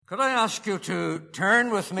Could I ask you to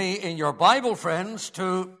turn with me in your Bible, friends,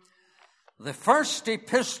 to the first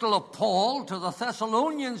epistle of Paul to the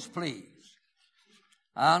Thessalonians, please.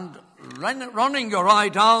 And running your eye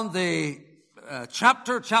down the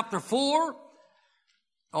chapter 4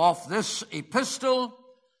 of this epistle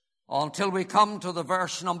until we come to the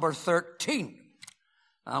verse number 13.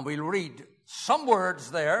 And we'll read some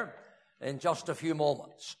words there in just a few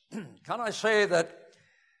moments. Can I say that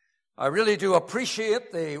I really do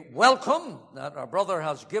appreciate the welcome that our brother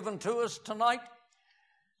has given to us tonight.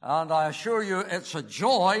 And I assure you it's a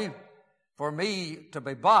joy for me to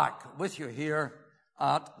be back with you here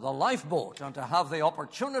at the Lifeboat and to have the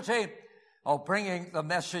opportunity of bringing the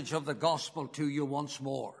message of the gospel to you once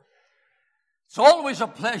more. It's always a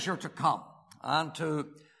pleasure to come and to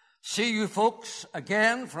see you folks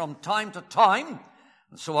again from time to time.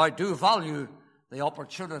 And so I do value the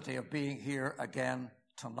opportunity of being here again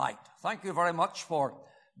tonight. Thank you very much for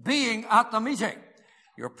being at the meeting.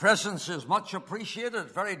 Your presence is much appreciated.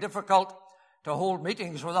 It's very difficult to hold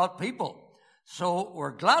meetings without people. So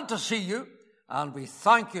we're glad to see you, and we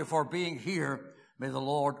thank you for being here. May the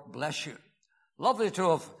Lord bless you. Lovely to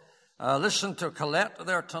have listened to Colette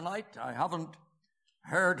there tonight. I haven't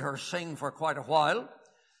heard her sing for quite a while,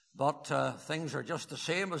 but things are just the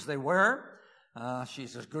same as they were.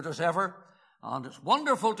 She's as good as ever, and it's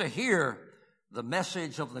wonderful to hear the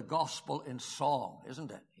message of the gospel in song, isn't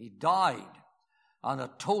it? He died an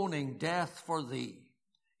atoning death for thee.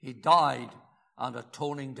 He died an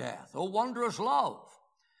atoning death. Oh, wondrous love.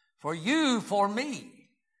 For you, for me,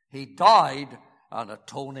 he died an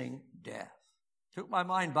atoning death. Took my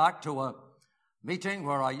mind back to a meeting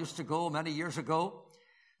where I used to go many years ago.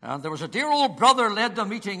 And there was a dear old brother led the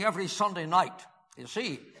meeting every Sunday night. You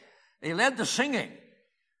see, he led the singing.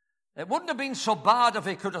 It wouldn't have been so bad if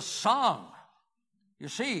he could have sung. You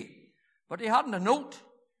see, but he hadn't a note,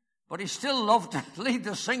 but he still loved to lead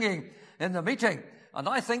the singing in the meeting. And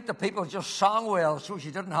I think the people just sang well, so she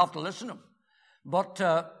didn't have to listen to him. But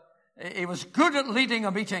he was good at leading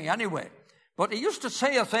a meeting anyway. But he used to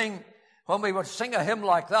say a thing when we would sing a hymn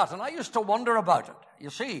like that, and I used to wonder about it. You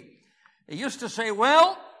see, he used to say,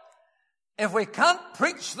 well, if we can't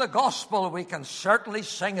preach the gospel, we can certainly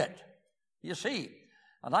sing it. You see,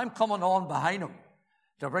 and I'm coming on behind him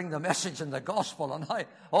to bring the message in the gospel. And I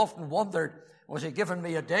often wondered, was he giving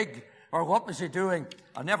me a dig or what was he doing?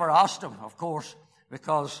 I never asked him, of course,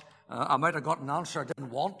 because I might have got an answer I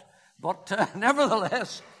didn't want. But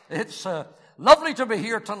nevertheless, it's lovely to be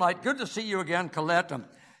here tonight. Good to see you again, Colette, and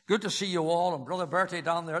good to see you all. And Brother Bertie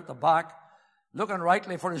down there at the back, looking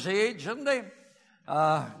rightly for his age, isn't he?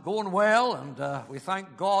 Going well, and we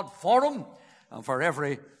thank God for him and for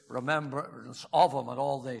every remembrance of him and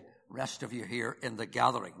all the rest of you here in the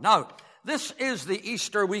gathering. Now, this is the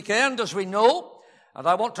Easter weekend, as we know, and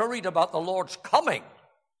I want to read about the Lord's coming.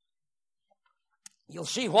 You'll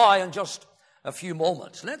see why in just a few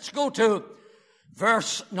moments. Let's go to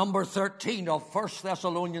verse number 13 of 1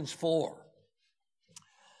 Thessalonians 4.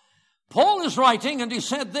 Paul is writing, and he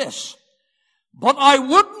said this, "But I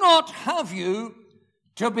would not have you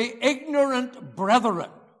to be ignorant,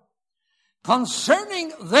 brethren,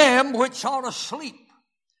 concerning them which are asleep,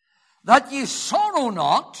 that ye sorrow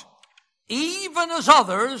not, even as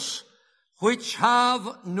others which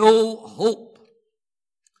have no hope.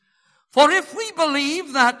 For if we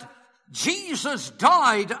believe that Jesus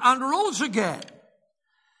died and rose again,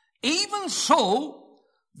 even so,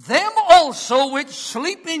 them also which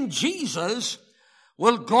sleep in Jesus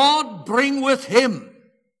will God bring with him.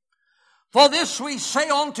 For this we say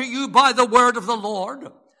unto you by the word of the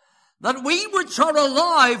Lord, that we which are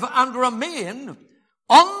alive and remain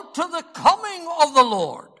unto the coming of the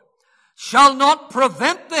Lord shall not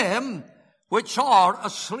prevent them which are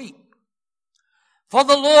asleep. For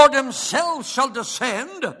the Lord himself shall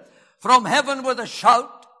descend from heaven with a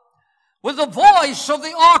shout, with the voice of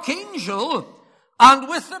the archangel, and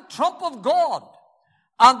with the trump of God,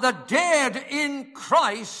 and the dead in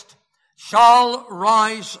Christ shall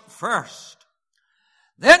rise first.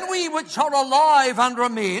 Then we which are alive and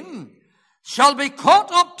remain shall be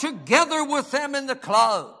caught up together with them in the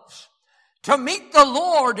clouds, to meet the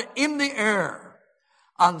Lord in the air,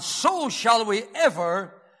 and so shall we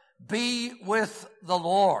ever be with the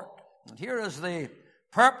Lord." And here is the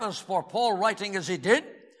purpose for Paul writing as he did.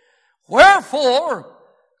 "Wherefore,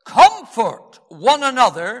 comfort one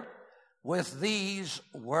another with these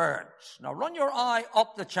words." Now run your eye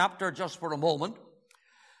up the chapter just for a moment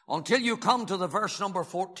until you come to the verse number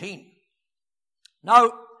 14.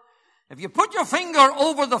 Now, if you put your finger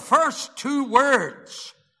over the first two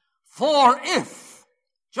words, for if,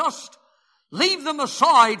 just leave them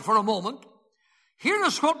aside for a moment. here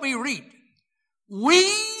is what we read.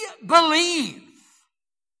 We believe.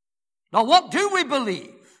 Now, what do we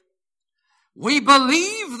believe? We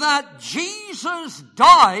believe that Jesus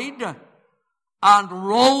died and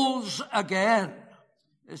rose again.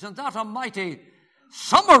 Isn't that a mighty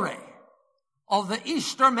summary of the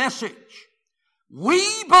Easter message? We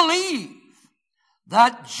believe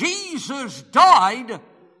that Jesus died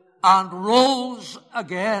and rose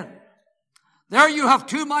again. There you have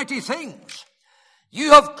two mighty things.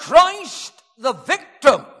 You have Christ the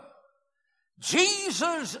victim.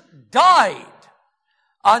 Jesus died.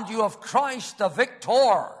 And you have Christ the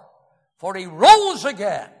victor. For he rose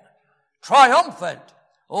again, triumphant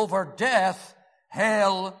over death,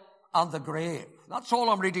 hell, and the grave. That's all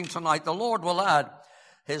I'm reading tonight. The Lord will add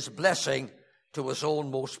his blessing to his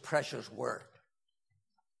own most precious word.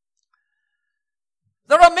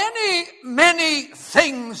 There are many, many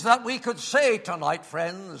things that we could say tonight,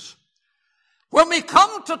 friends, when we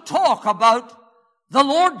come to talk about the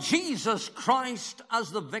Lord Jesus Christ as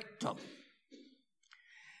the victim.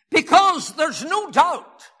 Because there's no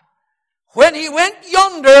doubt, when he went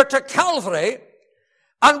yonder to Calvary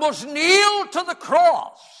and was nailed to the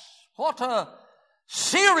cross, what a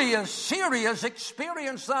serious, serious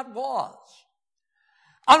experience that was.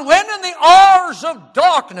 And when in the hours of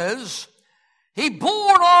darkness, he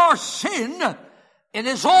bore our sin in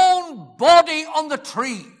his own body on the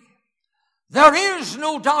tree, there is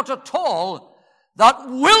no doubt at all that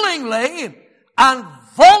willingly and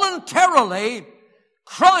voluntarily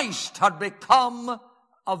Christ had become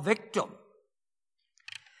a victim.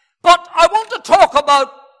 But I want to talk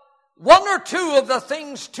about one or two of the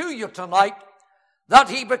things to you tonight that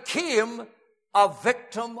he became a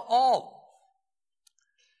victim of.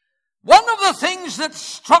 One of the things that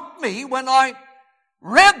struck me when I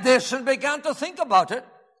read this and began to think about it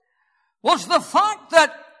was the fact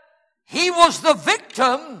that he was the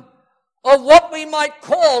victim of what we might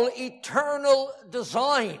call eternal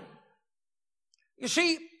design. You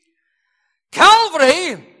see,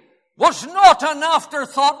 Calvary was not an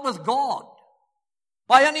afterthought with God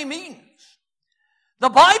by any means. The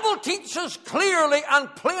Bible teaches clearly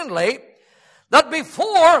and plainly that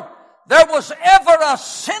before there was ever a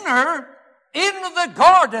sinner in the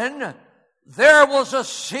garden, there was a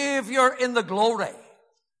Savior in the glory.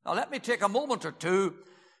 Now let me take a moment or two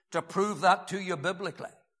to prove that to you biblically.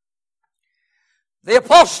 The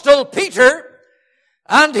Apostle Peter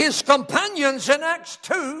and his companions in Acts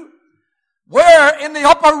 2 were in the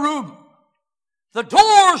upper room. The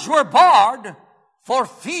doors were barred for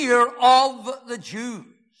fear of the Jews.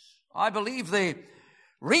 I believe the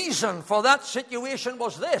reason for that situation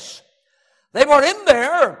was this. They were in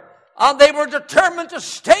there and they were determined to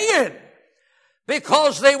stay in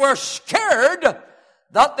because they were scared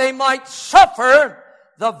that they might suffer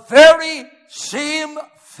the very same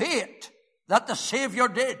fate that the Savior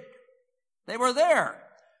did. They were there.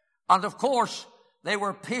 And of course, they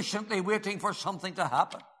were patiently waiting for something to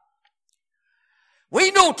happen.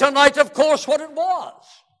 We know tonight, of course, what it was.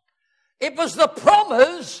 It was the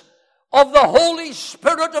promise of the Holy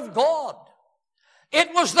Spirit of God.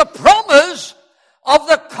 It was the promise of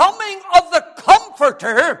the coming of the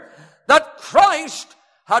Comforter that Christ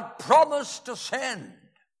had promised to send.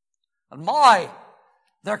 And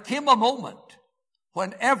there came a moment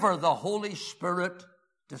whenever the Holy Spirit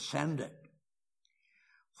descended.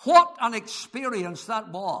 What an experience that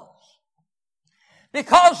was.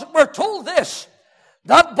 Because we're told this,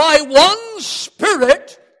 that by one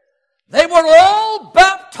Spirit they were all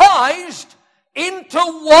baptized into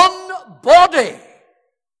one body.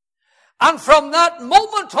 And from that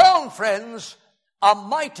moment on, friends, a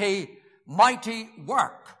mighty, mighty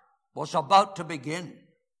work was about to begin.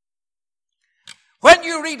 When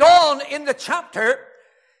you read on in the chapter,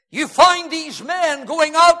 you find these men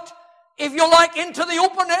going out, if you like, into the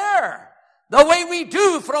open air, the way we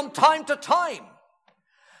do from time to time.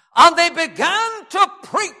 And they began to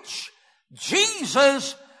preach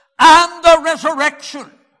Jesus and the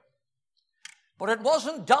resurrection. But it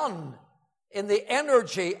wasn't done in the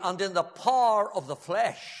energy and in the power of the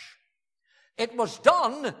flesh. It was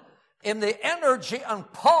done in the energy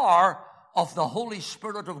and power of the Holy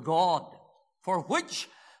Spirit of God, for which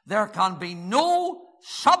there can be no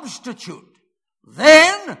substitute,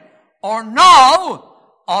 then or now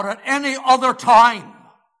or at any other time.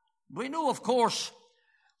 We know, of course,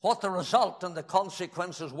 what the result and the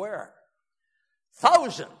consequences were.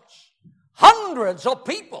 Thousands, hundreds of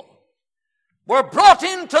people were brought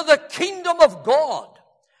into the kingdom of God,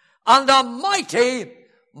 and a mighty,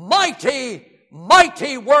 mighty,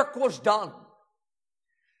 mighty work was done.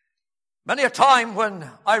 Many a time when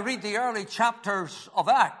I read the early chapters of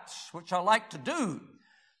Acts, which I like to do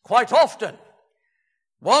quite often,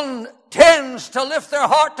 one tends to lift their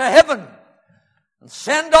heart to heaven and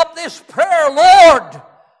send up this prayer, Lord,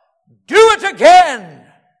 do it again.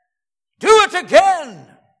 Do it again.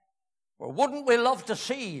 Or wouldn't we love to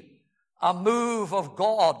see a move of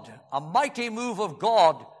God, a mighty move of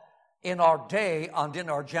God in our day and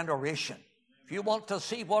in our generation? If you want to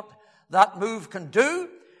see what that move can do,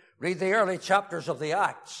 read the early chapters of the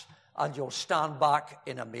Acts and you'll stand back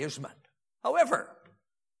in amazement. However,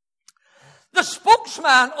 the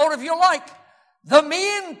spokesman, or if you like, the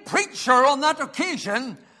main preacher on that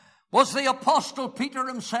occasion was the Apostle Peter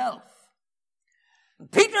himself.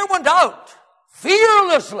 Peter went out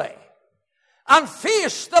fearlessly and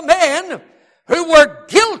faced the men who were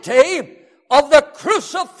guilty of the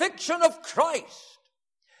crucifixion of Christ.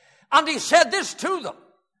 And he said this to them,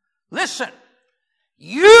 listen,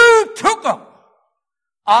 you took him,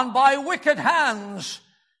 and by wicked hands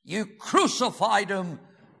you crucified him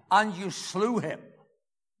and you slew him.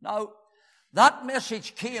 Now, that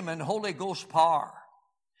message came in Holy Ghost power.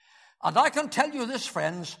 And I can tell you this,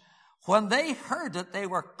 friends, when they heard it, they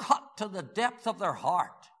were cut to the depth of their heart.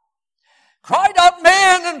 Cried out,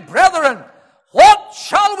 men and brethren, what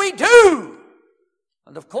shall we do?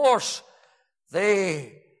 And of course,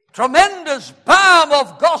 the tremendous balm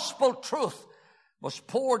of gospel truth was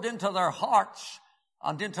poured into their hearts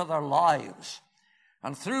and into their lives.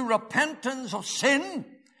 And through repentance of sin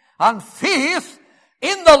and faith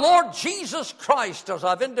in the Lord Jesus Christ, as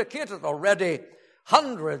I've indicated already,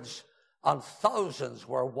 hundreds and thousands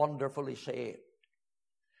were wonderfully saved.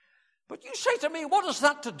 But you say to me, what has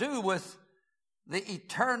that to do with the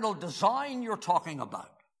eternal design you're talking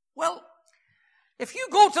about? Well, if you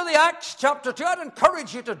go to the Acts chapter 2, I'd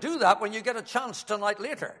encourage you to do that when you get a chance tonight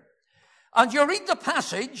later. And you read the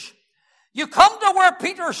passage, you come to where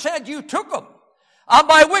Peter said you took him, and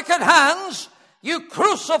by wicked hands you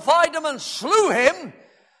crucified him and slew him.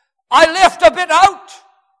 I left a bit out.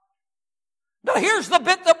 Now here's the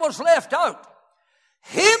bit that was left out.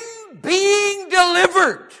 Him being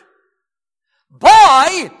delivered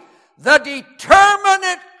by the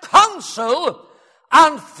determinate counsel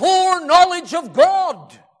and foreknowledge of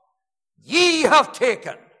God, ye have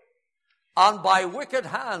taken, and by wicked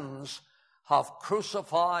hands have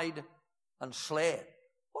crucified and slain.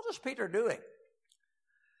 What is Peter doing?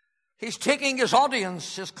 He's taking his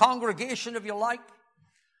audience, his congregation, if you like,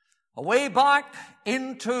 away back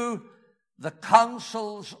into the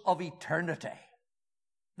counsels of eternity.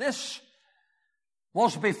 This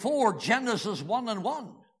was before Genesis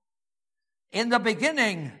 1:1. In the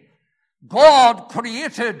beginning, God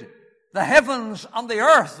created the heavens and the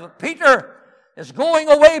earth. But Peter is going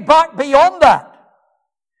away back beyond that.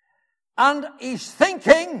 And he's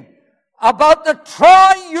thinking about the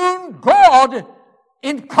triune God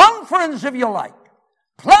in conference, if you like,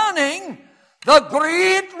 planning the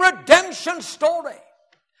great redemption story.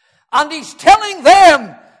 And he's telling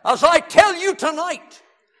them, as I tell you tonight,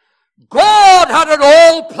 God had it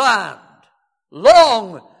all planned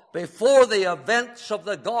long before the events of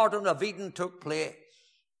the Garden of Eden took place.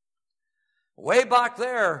 Way back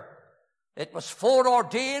there, it was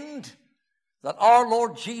foreordained that our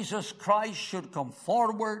Lord Jesus Christ should come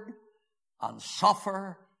forward and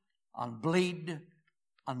suffer and bleed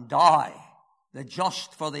and die, the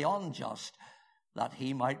just for the unjust, that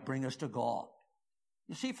he might bring us to God.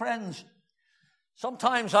 You see, friends,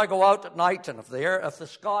 sometimes I go out at night, and if the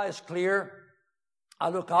sky is clear, I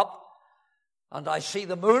look up and I see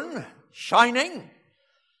the moon shining.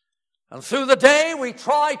 And through the day, we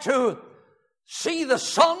try to see the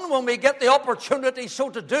sun when we get the opportunity so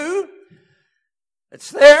to do.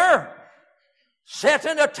 It's there, set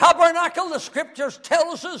in a tabernacle, the Scriptures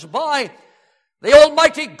tells us, by the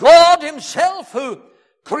Almighty God himself who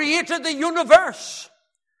created the universe.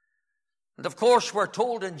 And of course, we're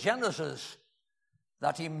told in Genesis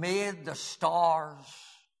that he made the stars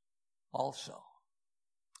also.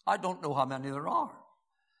 I don't know how many there are.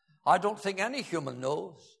 I don't think any human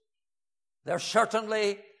knows. There's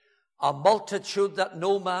certainly a multitude that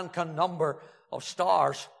no man can number of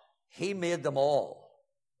stars. He made them all.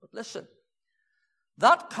 But listen,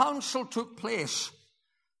 that counsel took place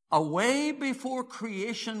away before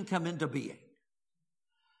creation came into being.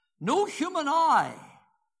 No human eye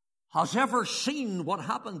has ever seen what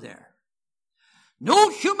happened there. No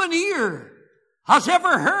human ear has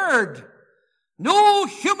ever heard. No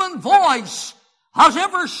human voice has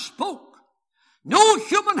ever spoke. No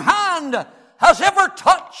human hand has ever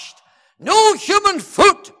touched. No human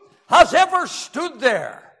foot has ever stood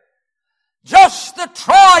there. Just the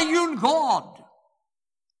triune God.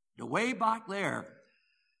 The way back there,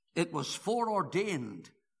 it was foreordained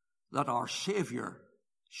that our Savior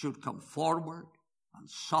should come forward and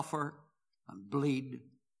suffer and bleed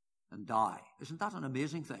and die. Isn't that an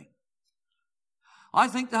amazing thing? I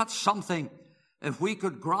think that's something, if we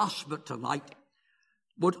could grasp it tonight,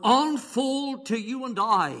 would unfold to you and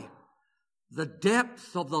I the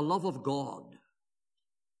depth of the love of God.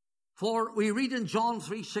 For we read in John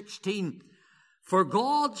 3:16, for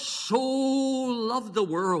God so loved the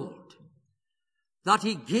world that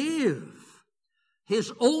he gave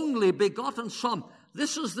his only begotten Son.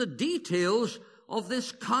 This is the details of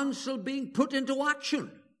this counsel being put into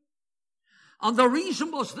action. And the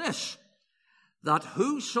reason was this, that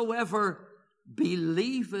whosoever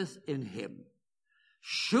believeth in him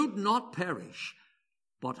should not perish,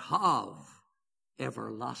 but have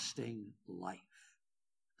everlasting life.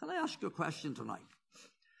 Can I ask you a question tonight?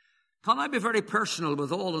 Can I be very personal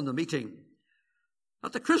with all in the meeting?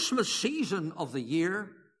 At the Christmas season of the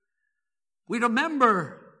year, we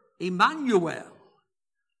remember Emmanuel,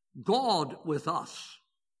 God with us.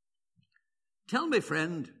 Tell me,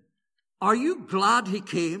 friend, are you glad he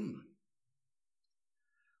came?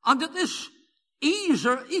 And at this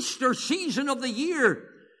Easter season of the year,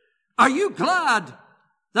 are you glad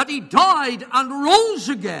that he died and rose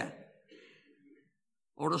again?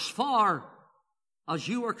 Or as far as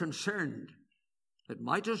you are concerned, it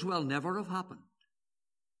might as well never have happened.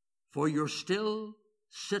 For you're still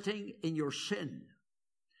sitting in your sin.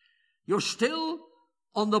 You're still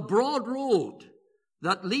on the broad road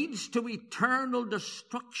that leads to eternal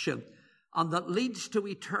destruction and that leads to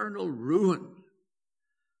eternal ruin.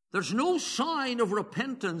 There's no sign of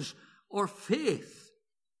repentance or faith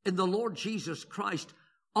in the Lord Jesus Christ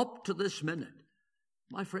up to this minute.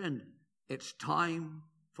 My friend, it's time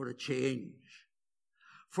for a change.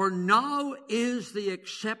 For now is the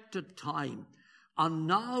accepted time, and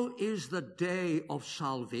now is the day of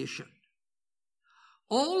salvation.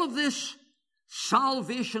 All of this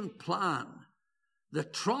salvation plan, the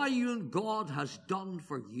triune God has done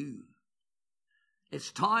for you.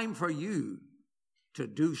 It's time for you to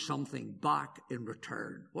do something back in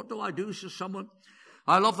return. What do I do, says someone?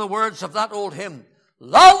 I love the words of that old hymn.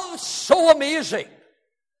 Love so amazing,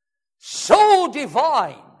 so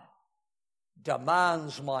divine,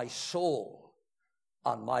 demands my soul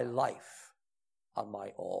and my life and my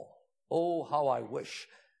all. Oh, how I wish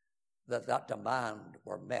that that demand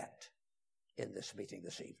were met in this meeting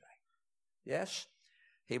this evening. Yes,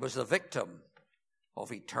 he was the victim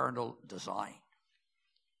of eternal design.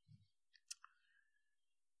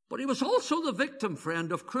 But he was also the victim,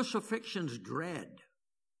 friend, of crucifixion's dread.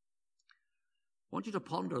 I want you to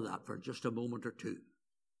ponder that for just a moment or two.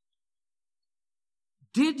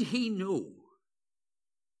 Did he know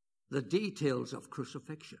the details of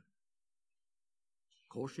crucifixion? Of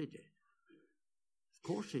course he did. Of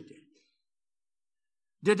course he did.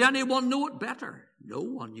 Did anyone know it better? No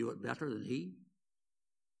one knew it better than he.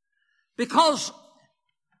 Because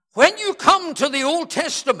when you come to the Old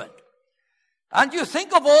Testament and you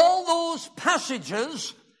think of all those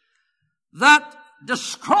passages that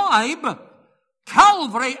describe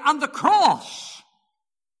Calvary and the cross,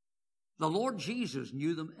 the Lord Jesus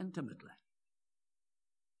knew them intimately.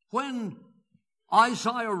 When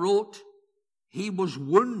Isaiah wrote, he was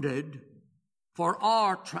wounded for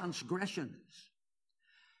our transgressions.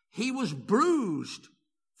 He was bruised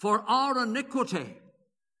for our iniquity.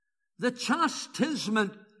 The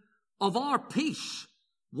chastisement of our peace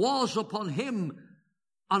was upon him,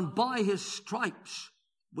 and by his stripes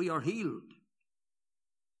we are healed.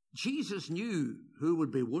 Jesus knew who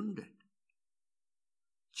would be wounded.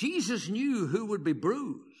 Jesus knew who would be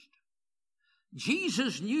bruised.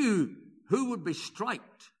 Jesus knew who would be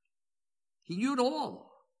striped. He knew it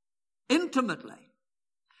all, intimately.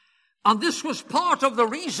 And this was part of the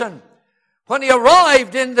reason when he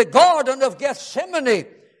arrived in the Garden of Gethsemane,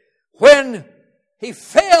 when he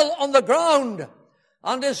fell on the ground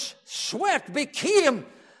and his sweat became,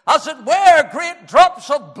 as it were, great drops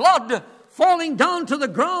of blood falling down to the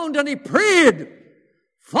ground, and he prayed,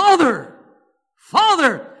 Father,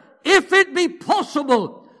 Father, if it be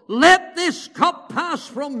possible, let this cup pass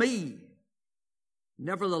from me.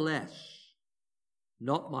 Nevertheless,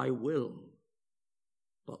 not my will,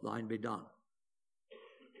 but thine be done.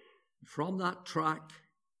 From that track,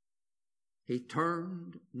 he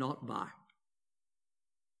turned not back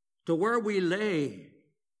to where we lay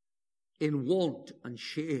in want and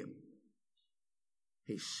shame.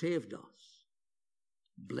 He saved us.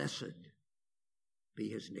 Blessed be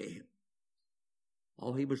his name.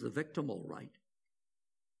 Oh, he was the victim, all right.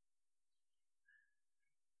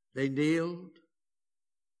 They nailed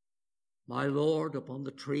my Lord upon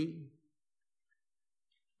the tree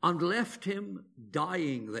and left him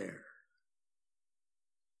dying there.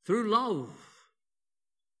 Through love,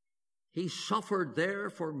 he suffered there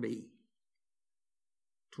for me.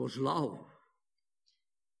 'Twas love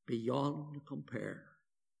beyond compare.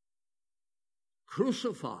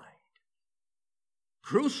 Crucified,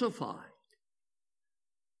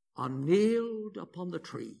 and nailed upon the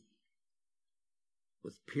tree,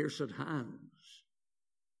 with pierced hands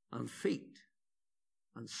and feet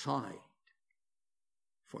and side,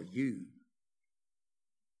 for you,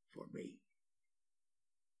 for me.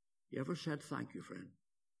 You ever said thank you, friend?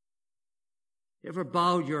 You ever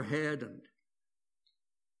bowed your head and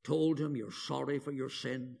told him you're sorry for your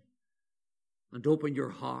sin and opened your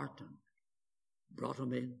heart and brought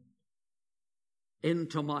him in?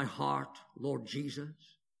 Into my heart, Lord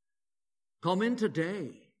Jesus. Come in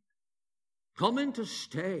today. Come in to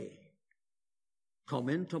stay. Come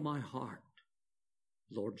into my heart,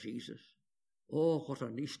 Lord Jesus. Oh, what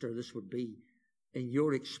an Easter this would be in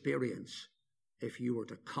your experience if you were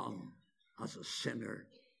to come as a sinner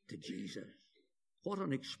to Jesus. What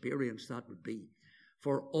an experience that would be.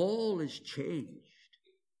 For all is changed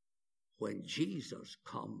when Jesus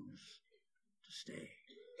comes to stay.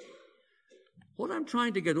 What I'm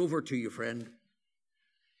trying to get over to you, friend,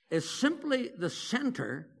 is simply the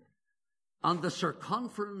center and the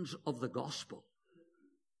circumference of the gospel.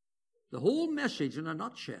 The whole message in a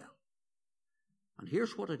nutshell. And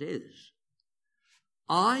here's what it is.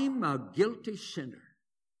 I'm a guilty sinner,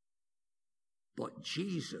 but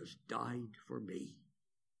Jesus died for me.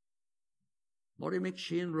 Murray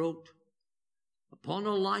McCheyne wrote, upon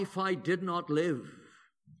a life I did not live,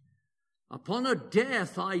 upon a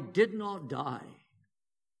death I did not die,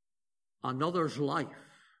 another's life,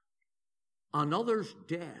 another's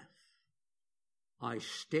death, I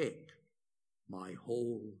stake my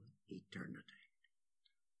whole eternity.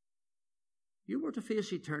 You were to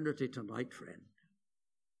face eternity tonight, friend.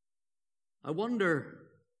 I wonder,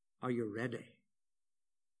 are you ready?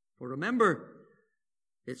 For remember,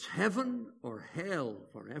 it's heaven or hell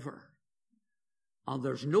forever. And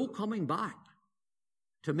there's no coming back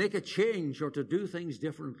to make a change or to do things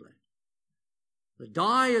differently. The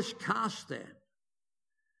die is cast then.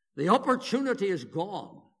 The opportunity is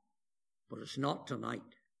gone, but it's not tonight.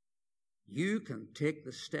 You can take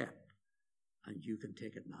the step, and you can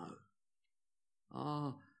take it now.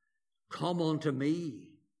 Ah, come unto me,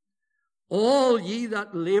 all ye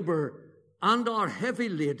that labor and are heavy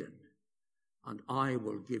laden, and I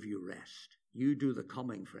will give you rest. You do the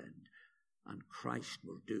coming, friend, and Christ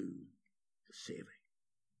will do the saving.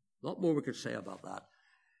 A lot more we could say about that.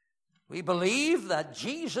 We believe that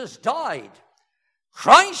Jesus died.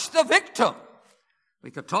 Christ the victim.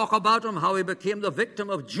 We could talk about him, how he became the victim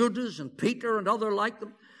of Judas and Peter and other like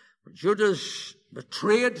them. Judas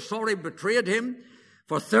betrayed him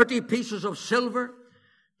for 30 pieces of silver.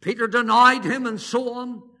 Peter denied him and so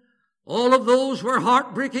on. All of those were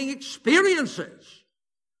heartbreaking experiences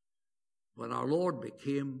when our Lord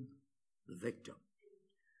became the victim.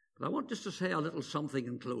 But I want just to say a little something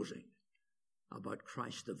in closing about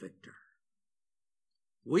Christ the victor.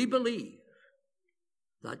 We believe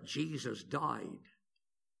that Jesus died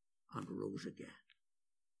and rose again.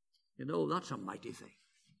 You know, that's a mighty thing.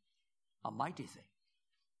 A mighty thing.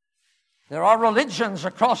 There are religions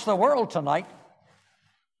across the world tonight.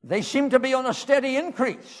 They seem to be on a steady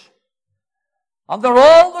increase. And they're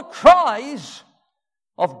all the cries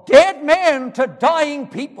of dead men to dying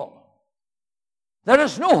people. There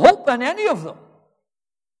is no hope in any of them.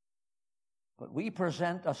 But we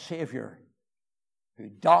present a Savior who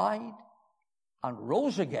died and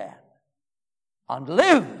rose again and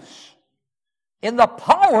lives in the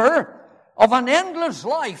power of an endless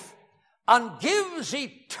life and gives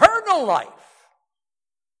eternal life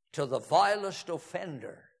to the vilest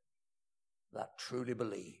offender that truly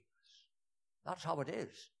believes. That's how it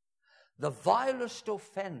is. The vilest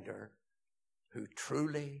offender who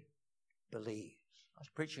truly believes. I was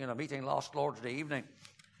preaching in a meeting last Lord's Day evening,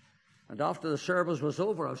 and after the service was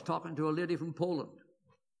over, I was talking to a lady from Poland.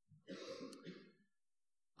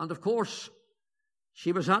 And of course,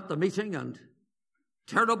 she was at the meeting and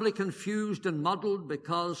terribly confused and muddled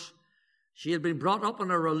because she had been brought up in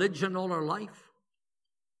a religion all her life.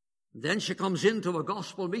 And then she comes into a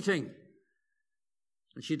gospel meeting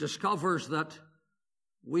and she discovers that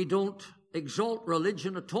we don't exalt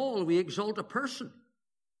religion at all. We exalt a person.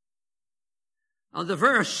 And the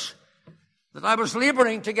verse that I was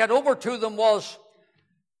laboring to get over to them was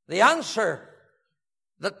the answer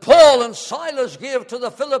that Paul and Silas gave to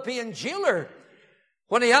the Philippian jailer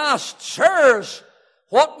when he asked, Sirs,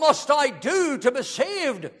 what must I do to be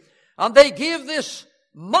saved? And they gave this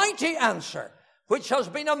mighty answer, which has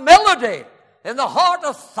been a melody in the heart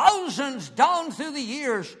of thousands down through the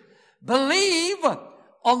years. Believe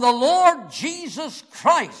on the Lord Jesus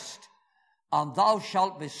Christ, and thou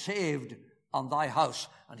shalt be saved and thy house.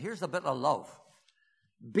 And here's the bit of love.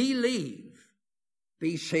 Believe,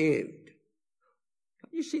 be saved. Can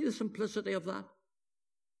you see the simplicity of that?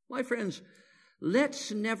 My friends,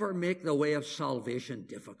 let's never make the way of salvation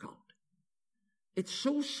difficult. It's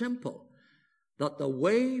so simple that the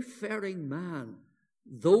wayfaring man,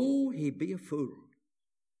 though he be a fool,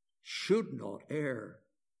 should not err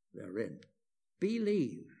therein.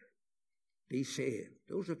 Believe, be saved.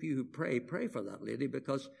 Those of you who pray for that lady,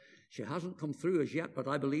 because she hasn't come through as yet, but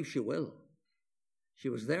I believe she will. She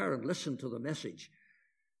was there and listened to the message.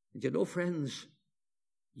 And you know, friends,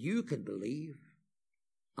 you can believe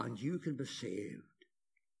and you can be saved.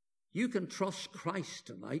 You can trust Christ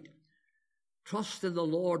tonight. Trust in the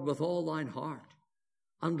Lord with all thine heart,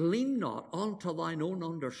 and lean not unto thine own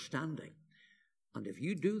understanding. And if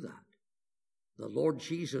you do that, the Lord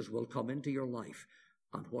Jesus will come into your life,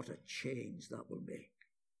 and what a change that will make.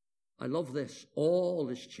 I love this. All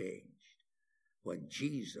is changed when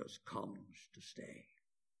Jesus comes to stay.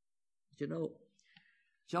 You know,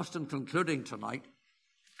 just in concluding tonight,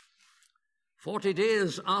 40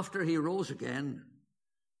 days after he rose again,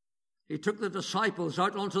 he took the disciples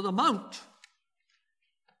out onto the mount,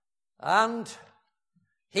 and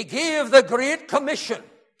he gave the Great Commission.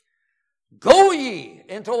 Go ye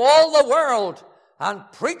into all the world and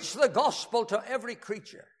preach the gospel to every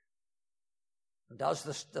creature. And as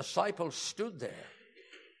the disciples stood there,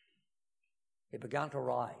 he began to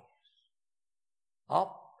rise.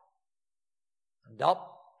 Up and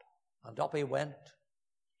up and up he went,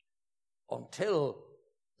 until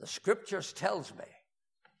the scriptures tells me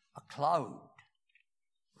a cloud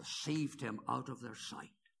received him out of their sight.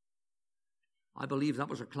 I believe that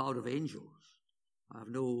was a cloud of angels. I have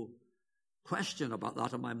no question about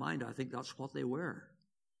that in my mind. I think that's what they were.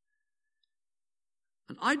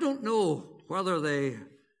 And I don't know whether they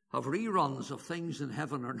have reruns of things in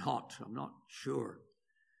heaven or not. I'm not sure.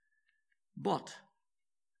 But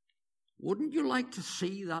wouldn't you like to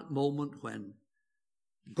see that moment when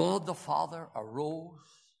God the Father arose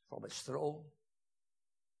from his throne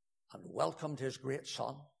and welcomed his great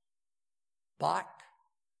Son back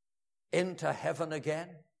into heaven again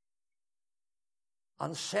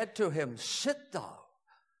and said to him, sit thou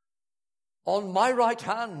on my right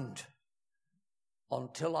hand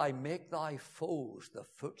until I make thy foes the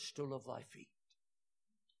footstool of thy feet.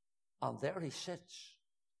 And there he sits,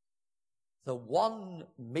 the one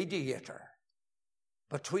mediator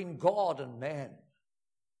between God and men,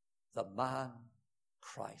 the man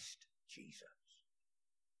Christ Jesus.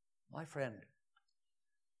 My friend,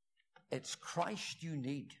 it's Christ you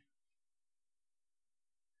need,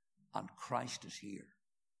 and Christ is here.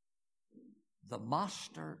 The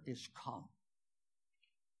Master is come,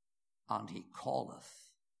 and he calleth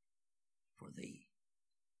for thee.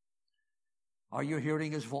 Are you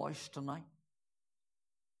hearing his voice tonight?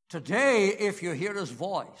 Today, if you hear his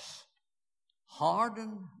voice,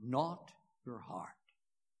 harden not your heart.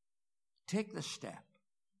 Take the step.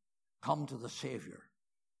 Come to the Savior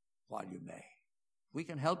while you may. We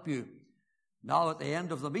can help you now at the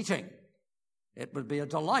end of the meeting. It would be a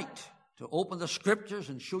delight to open the scriptures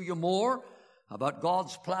and show you more about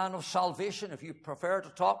God's plan of salvation. If you prefer to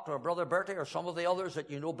talk to Brother Bertie or some of the others that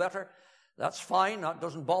you know better, that's fine. That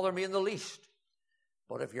doesn't bother me in the least.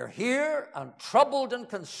 But if you're here and troubled and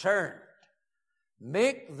concerned,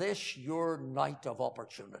 make this your night of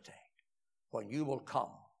opportunity when you will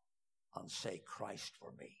come and say, Christ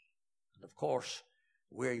for me. And of course,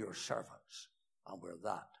 we're your servants, and we're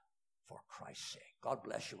that for Christ's sake. God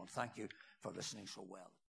bless you, and thank you for listening so well.